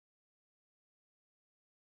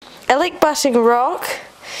Elachbutting Rock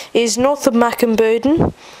is north of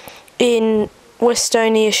Mukinbudin in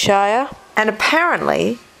Westonia Shire. And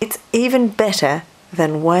apparently it's even better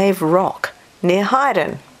than Wave Rock near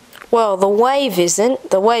Hyden. Well, the wave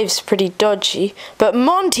isn't. The wave's pretty dodgy. But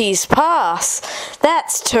Monty's Pass,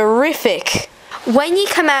 that's terrific. When you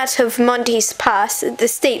come out of Monty's Pass, the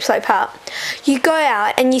steep slope part, you go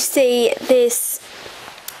out and you see this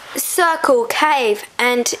circle cave,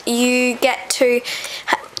 and you get to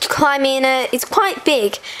climb in it's quite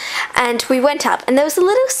big, and we went up and there was a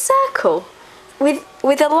little circle with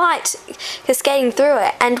a light cascading through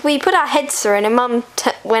it, and we put our heads through, and Mum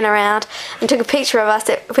went around and took a picture of us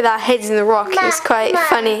with our heads in the rock. It was quite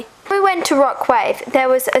funny. We went to Rock Wave. There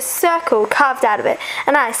was a circle carved out of it,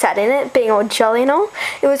 and I sat in it, being all jolly and all.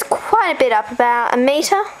 It was quite a bit up, about a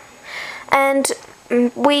metre, and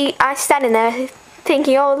I sat in there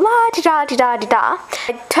thinking, oh, la-di-da-di-da-di-da.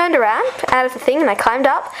 I turned around out of the thing and I climbed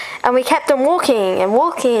up, and we kept on walking and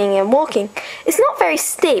walking and walking. It's not very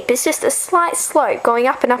steep, it's just a slight slope going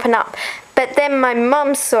up and up and up. But then my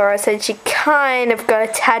mum saw us and she kind of got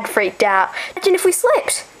a tad freaked out. Imagine if we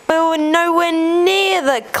slipped. We were nowhere near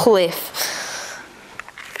the cliff.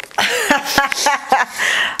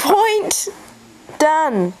 Point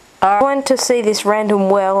done. I went to see this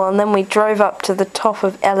random well, and then we drove up to the top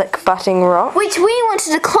of Elachbutting Rock. Which we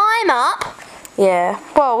wanted to climb up. Yeah,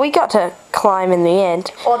 well, we got to climb in the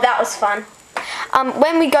end. Oh, that was fun.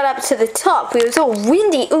 When we got up to the top, it was all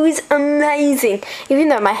windy. It was amazing, even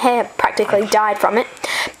though my hair practically died from it.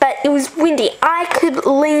 But it was windy. I could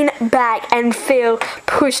lean back and feel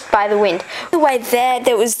pushed by the wind. The way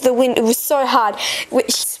there was the wind. It was so hard. We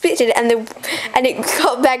spitted, and it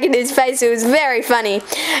got back in his face. It was very funny.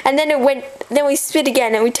 And then Then we spit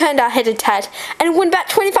again, and we turned our head a tad, and it went about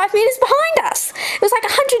 25 meters behind us. It was like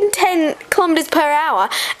 110 kilometers per hour,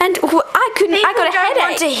 and I got a headache. I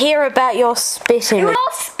want to hear about your spitting. Your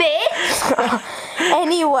spit?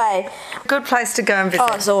 Anyway. Good place to go and visit.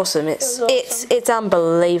 Oh, it's awesome. It's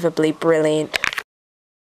unbelievably brilliant.